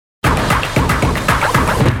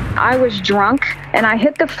I was drunk and I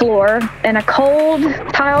hit the floor in a cold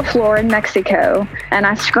tile floor in Mexico, and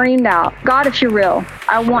I screamed out, "God, if you're real,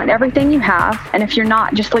 I want everything you have, and if you're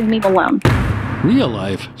not, just leave me alone." Real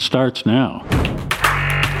life starts now.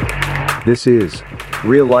 This is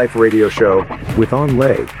Real Life Radio Show with On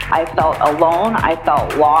Lay. I felt alone. I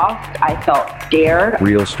felt lost. I felt scared.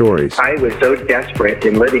 Real stories. I was so desperate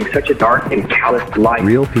in living such a dark and callous life.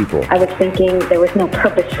 Real people. I was thinking there was no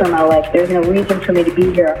purpose for my life. There's no reason for me to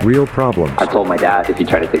be here. Real problems. I told my dad, if you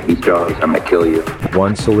try to take these drugs, I'm going to kill you.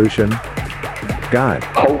 One solution: God.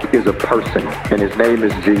 Hope is a person, and his name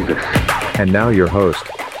is Jesus. And now your host,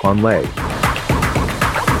 On Lay.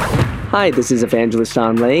 Hi, this is Evangelist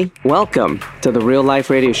Anh. Welcome to the Real Life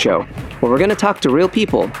Radio Show, where we're going to talk to real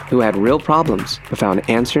people who had real problems but found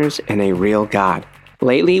answers in a real God.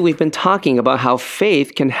 Lately, we've been talking about how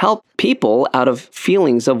faith can help people out of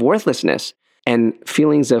feelings of worthlessness and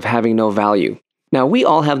feelings of having no value. Now, we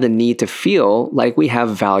all have the need to feel like we have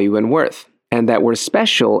value and worth, and that we're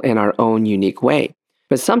special in our own unique way.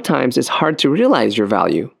 But sometimes it's hard to realize your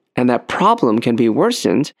value. And that problem can be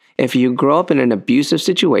worsened if you grow up in an abusive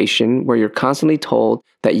situation where you're constantly told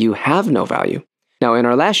that you have no value. Now, in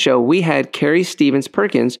our last show, we had Kari Stevens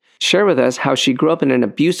Perkins share with us how she grew up in an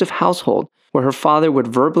abusive household where her father would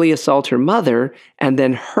verbally assault her mother and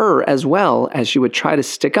then her as well, as she would try to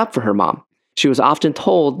stick up for her mom. She was often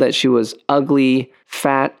told that she was ugly,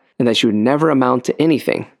 fat, and that she would never amount to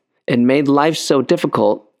anything. It made life so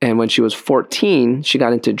difficult. And when she was 14, she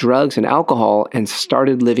got into drugs and alcohol and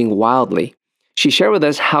started living wildly. She shared with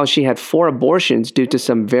us how she had 4 abortions due to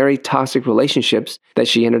some very toxic relationships that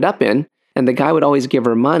she ended up in, and the guy would always give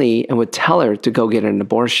her money and would tell her to go get an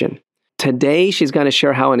abortion. Today, she's going to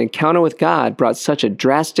share how an encounter with God brought such a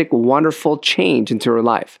drastic, wonderful change into her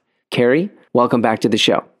life. Kari, welcome back to the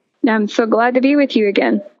show. I'm so glad to be with you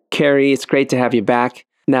again. Kari, it's great to have you back.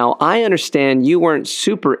 Now, I understand you weren't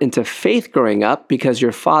super into faith growing up because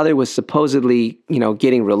your father was supposedly,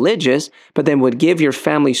 getting religious, but then would give your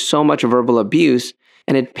family so much verbal abuse,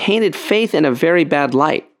 and it painted faith in a very bad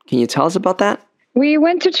light. Can you tell us about that? We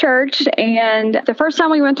went to church, and the first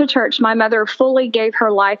time we went to church, my mother fully gave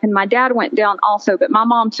her life, and my dad went down also, but my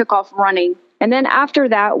mom took off running. And then after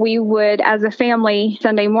that, we would, as a family,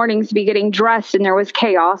 Sunday mornings be getting dressed, and there was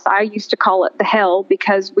chaos. I used to call it the hell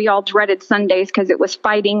because we all dreaded Sundays because it was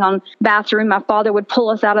fighting on bathroom. My father would pull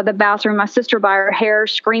us out of the bathroom, my sister by her hair,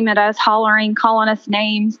 scream at us, hollering, calling us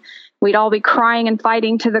names. We'd all be crying and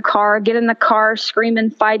fighting to the car, get in the car,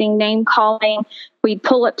 screaming, fighting, name calling. We'd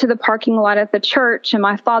pull up to the parking lot at the church, and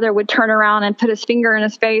my father would turn around and put his finger in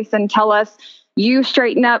his face and tell us, "You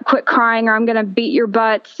straighten up, quit crying, or I'm going to beat your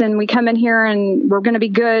butts, and we come in here and we're going to be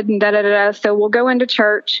good," and da-da-da-da. So we'll go into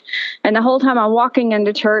church. And the whole time I'm walking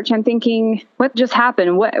into church, I'm thinking, what just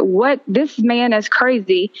happened? What, this man is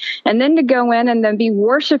crazy. And then to go in and then be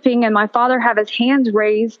worshiping and my father have his hands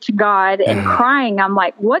raised to God and crying, I'm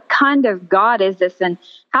like, what kind of God is this? And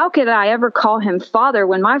how could I ever call him father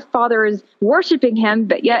when my father is worshiping him,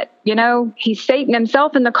 but yet, he's Satan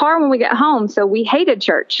himself in the car when we get home. So we hated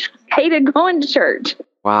church, hated going to church.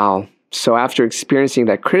 Wow. So after experiencing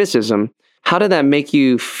that criticism, how did that make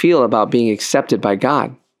you feel about being accepted by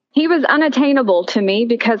God? He was unattainable to me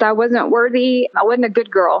because I wasn't worthy. I wasn't a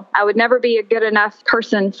good girl. I would never be a good enough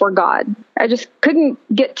person for God. I just couldn't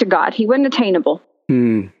get to God. He wasn't attainable.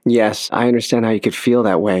 Yes, I understand how you could feel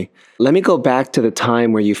that way. Let me go back to the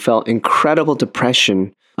time where you felt incredible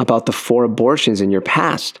depression about the 4 abortions in your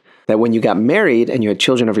past, that when you got married and you had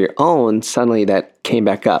children of your own, suddenly that came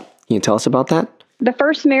back up. Can you tell us about that? The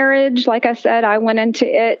first marriage, like I said, I went into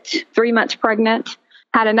it 3 months pregnant.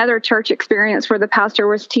 Had another church experience where the pastor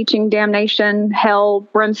was teaching damnation, hell,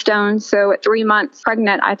 brimstone. So at 3 months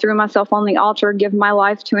pregnant, I threw myself on the altar, give my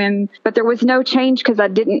life to him. But there was no change because I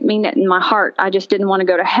didn't mean it in my heart. I just didn't want to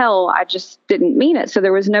go to hell. I just didn't mean it. So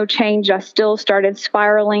there was no change. I still started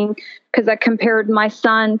spiraling because I compared my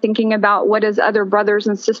son, thinking about what his other brothers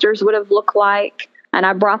and sisters would have looked like. And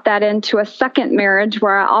I brought that into a second marriage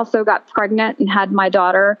where I also got pregnant and had my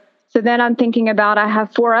daughter. So then I'm thinking about, I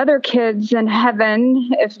have 4 other kids in heaven,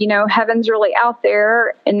 if, heaven's really out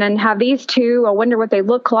there, and then have these 2, I wonder what they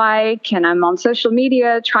look like. And I'm on social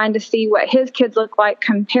media trying to see what his kids look like,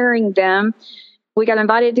 comparing them. We got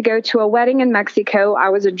invited to go to a wedding in Mexico. I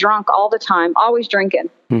was a drunk all the time, always drinking.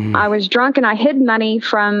 I was drunk and I hid money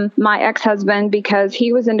from my ex-husband because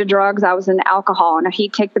he was into drugs. I was into alcohol, and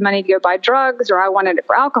he'd take the money to go buy drugs or I wanted it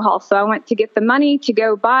for alcohol. So I went to get the money to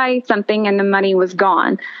go buy something and the money was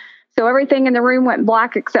gone. So everything in the room went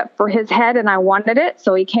black except for his head, and I wanted it.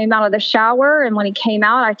 So he came out of the shower, and when he came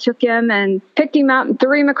out, I took him and picked him up and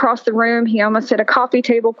threw him across the room. He almost hit a coffee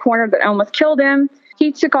table corner that almost killed him.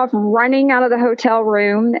 He took off running out of the hotel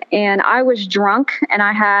room, and I was drunk, and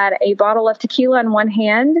I had a bottle of tequila in one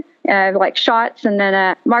hand, like shots, and then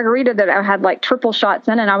a margarita that I had like triple shots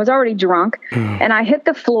in, and I was already drunk. And I hit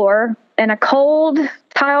the floor in a cold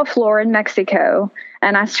tile floor in Mexico,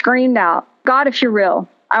 and I screamed out, "God, if you're real,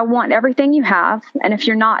 I want everything you have, and if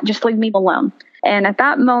you're not, just leave me alone." And at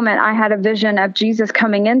that moment, I had a vision of Jesus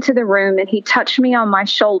coming into the room, and he touched me on my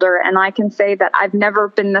shoulder. And I can say that I've never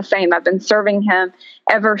been the same. I've been serving him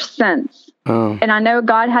ever since. And I know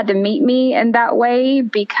God had to meet me in that way,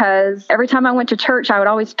 because every time I went to church, I would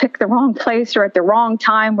always pick the wrong place or at the wrong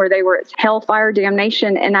time where they were at hellfire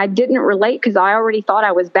damnation. And I didn't relate because I already thought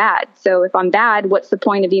I was bad. So if I'm bad, what's the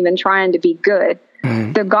point of even trying to be good?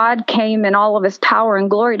 So God came in all of his power and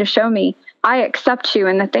glory to show me, I accept you.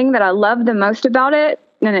 And the thing that I love the most about it,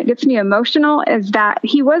 and it gets me emotional, is that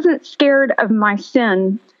he wasn't scared of my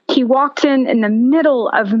sin. He walked in the middle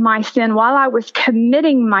of my sin while I was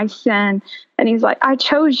committing my sin. And he's like, I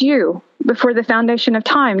chose you before the foundation of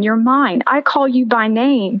time. You're mine. I call you by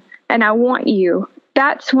name, and I want you.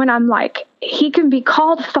 That's when I'm like, he can be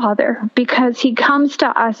called Father because he comes to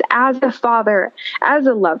us as a father, as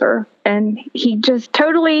a lover. And he just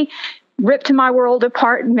totally ripped my world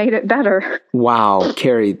apart and made it better. Wow,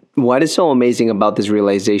 Kari, what is so amazing about this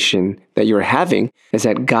realization that you're having is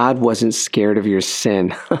that God wasn't scared of your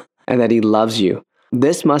sin and that he loves you.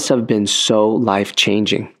 This must have been so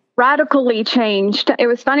life-changing. Radically changed. It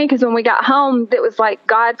was funny because when we got home, it was like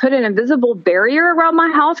God put an invisible barrier around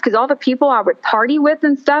my house because all the people I would party with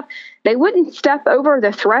and stuff, they wouldn't step over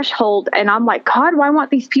the threshold. And I'm like, God, why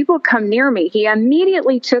won't these people come near me? He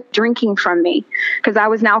immediately took drinking from me because I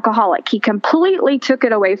was an alcoholic. He completely took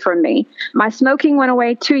it away from me. My smoking went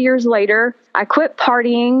away 2 years later. I quit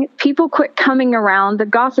partying. People quit coming around. The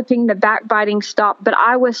gossiping, the backbiting stopped. But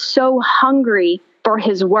I was so hungry for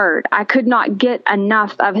his word. I could not get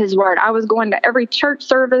enough of his word. I was going to every church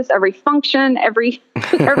service, every function,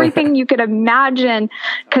 everything you could imagine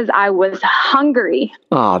because I was hungry.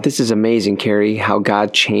 Oh, this is amazing, Kari, how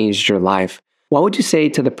God changed your life. What would you say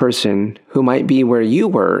to the person who might be where you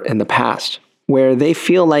were in the past, where they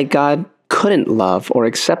feel like God couldn't love or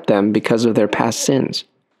accept them because of their past sins?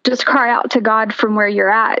 Just cry out to God from where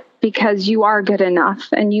you're at, because you are good enough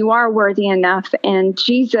and you are worthy enough. And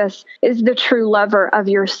Jesus is the true lover of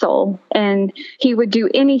your soul, and he would do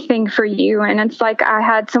anything for you. And it's like I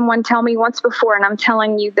had someone tell me once before, and I'm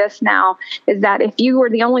telling you this now, is that if you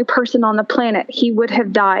were the only person on the planet, he would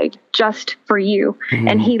have died just for you.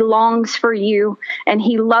 And he longs for you, and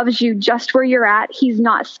he loves you just where you're at. He's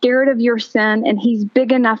not scared of your sin, and he's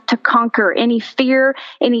big enough to conquer any fear,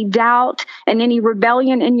 any doubt, and any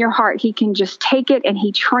rebellion in your heart. He can just take it and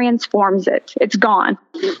he transforms it. It's gone.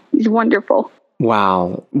 He's wonderful.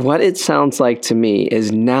 Wow. What it sounds like to me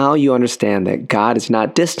is now you understand that God is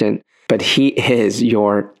not distant, but he is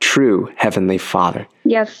your true heavenly Father.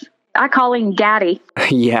 Yes. I call him Daddy.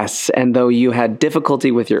 Yes. And though you had difficulty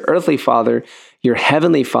with your earthly father, your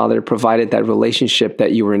heavenly Father provided that relationship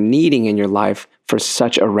that you were needing in your life for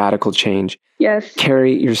such a radical change. Yes.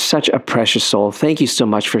 Kari, you're such a precious soul. Thank you so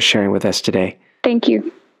much for sharing with us today. Thank you.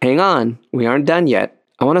 Hang on. We aren't done yet.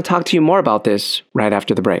 I want to talk to you more about this right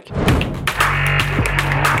after the break.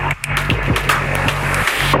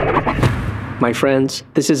 My friends,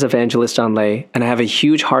 this is Evangelist Anh, and I have a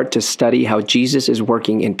huge heart to study how Jesus is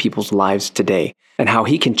working in people's lives today and how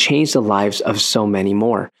he can change the lives of so many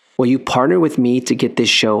more. Will you partner with me to get this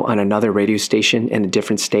show on another radio station in a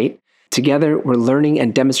different state? Together, we're learning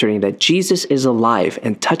and demonstrating that Jesus is alive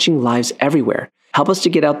and touching lives everywhere. Help us to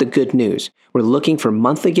get out the good news. We're looking for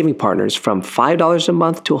monthly giving partners from $5 a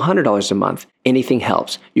month to $100 a month. Anything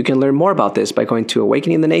helps. You can learn more about this by going to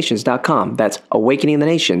awakeningthenations.com. That's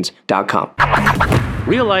awakeningthenations.com.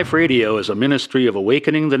 Real Life Radio is a ministry of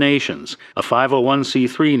Awakening the Nations, a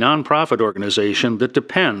 501c3 nonprofit organization that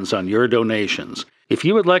depends on your donations. If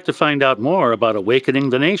you would like to find out more about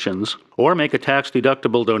Awakening the Nations or make a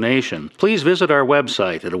tax-deductible donation, please visit our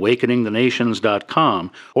website at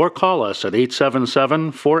awakeningthenations.com or call us at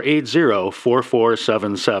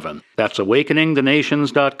 877-480-4477. That's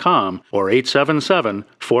awakeningthenations.com or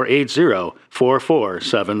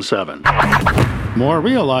 877-480-4477. More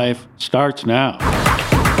Real Life starts now.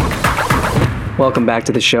 Welcome back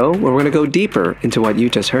to the show, where we're going to go deeper into what you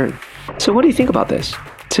just heard. So what do you think about this?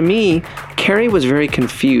 To me, Kari was very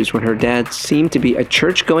confused when her dad seemed to be a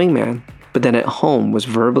church-going man, but then at home was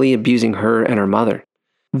verbally abusing her and her mother.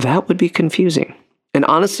 That would be confusing. And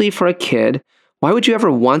honestly, for a kid, why would you ever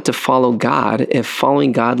want to follow God if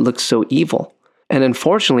following God looks so evil? And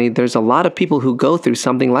unfortunately, there's a lot of people who go through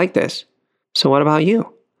something like this. So what about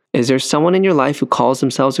you? Is there someone in your life who calls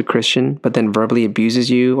themselves a Christian but then verbally abuses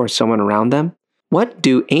you or someone around them? What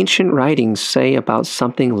do ancient writings say about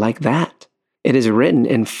something like that? It is written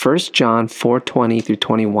in 1 John 4:20 through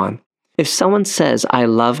 21. If someone says, I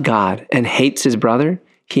love God, and hates his brother,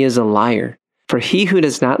 he is a liar. For he who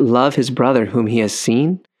does not love his brother whom he has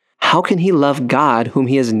seen, how can he love God whom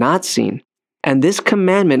he has not seen? And this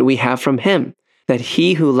commandment we have from him, that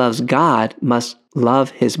he who loves God must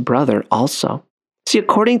love his brother also. See,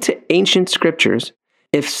 according to ancient scriptures,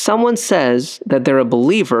 if someone says that they're a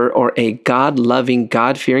believer or a God-loving,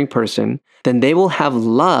 God-fearing person, then they will have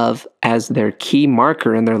love as their key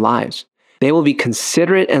marker in their lives. They will be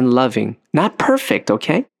considerate and loving, not perfect,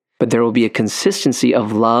 okay? But there will be a consistency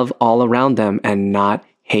of love all around them and not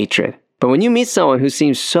hatred. But when you meet someone who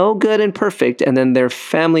seems so good and perfect, and then their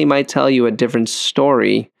family might tell you a different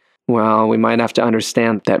story, well, we might have to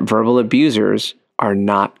understand that verbal abusers are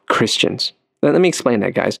not Christians. Let me explain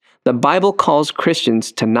that, guys. The Bible calls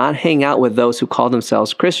Christians to not hang out with those who call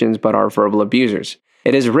themselves Christians but are verbal abusers.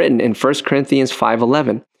 It is written in 1 Corinthians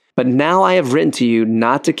 5:11, but now I have written to you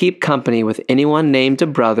not to keep company with anyone named a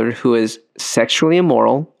brother who is sexually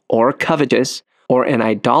immoral or covetous or an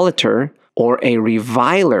idolater or a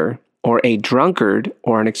reviler or a drunkard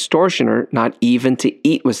or an extortioner, not even to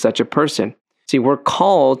eat with such a person. See, we're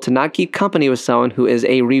called to not keep company with someone who is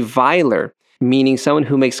a reviler, meaning someone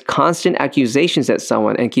who makes constant accusations at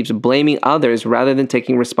someone and keeps blaming others rather than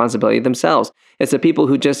taking responsibility themselves. It's the people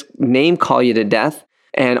who just name call you to death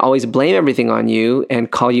and always blame everything on you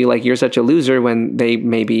and call you like you're such a loser when they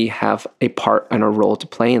maybe have a part and a role to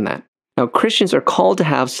play in that. Now, Christians are called to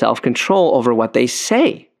have self-control over what they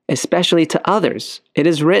say, especially to others. It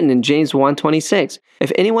is written in James 1:26,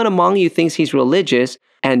 if anyone among you thinks he's religious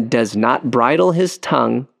and does not bridle his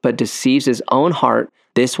tongue but deceives his own heart,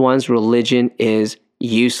 this one's religion is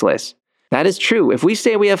useless. That is true. If we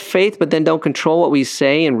say we have faith but then don't control what we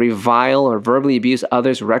say and revile or verbally abuse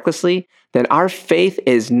others recklessly, then our faith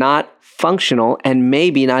is not functional and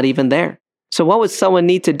maybe not even there. So what would someone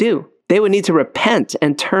need to do? They would need to repent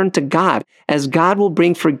and turn to God, as God will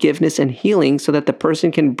bring forgiveness and healing so that the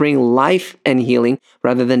person can bring life and healing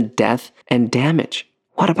rather than death and damage.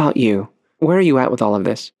 What about you? Where are you at with all of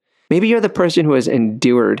this? Maybe you're the person who has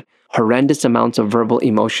endured horrendous amounts of verbal,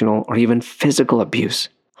 emotional, or even physical abuse.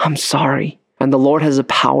 I'm sorry. And the Lord has the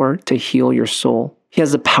power to heal your soul. He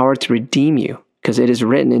has the power to redeem you, because it is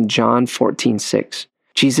written in John 14:6.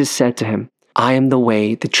 Jesus said to him, I am the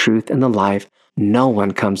way, the truth, and the life. No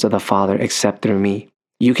one comes to the Father except through me.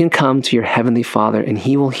 You can come to your Heavenly Father and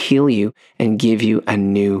He will heal you and give you a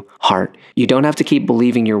new heart. You don't have to keep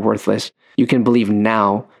believing you're worthless. You can believe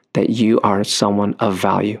now that you are someone of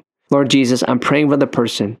value. Lord Jesus, I'm praying for the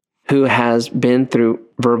person who has been through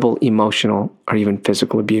verbal, emotional, or even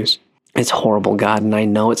physical abuse. It's horrible, God, and I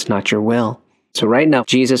know it's not your will. So right now,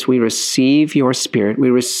 Jesus, we receive your Spirit. We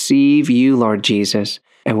receive you, Lord Jesus,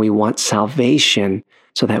 and we want salvation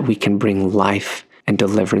so that we can bring life and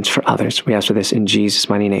deliverance for others. We ask for this in Jesus'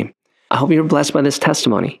 mighty name. I hope you're blessed by this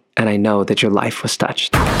testimony, and I know that your life was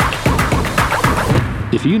touched.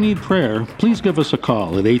 If you need prayer, please give us a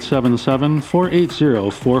call at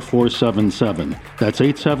 877-480-4477. That's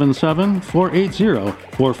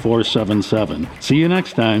 877-480-4477. See you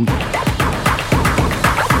next time.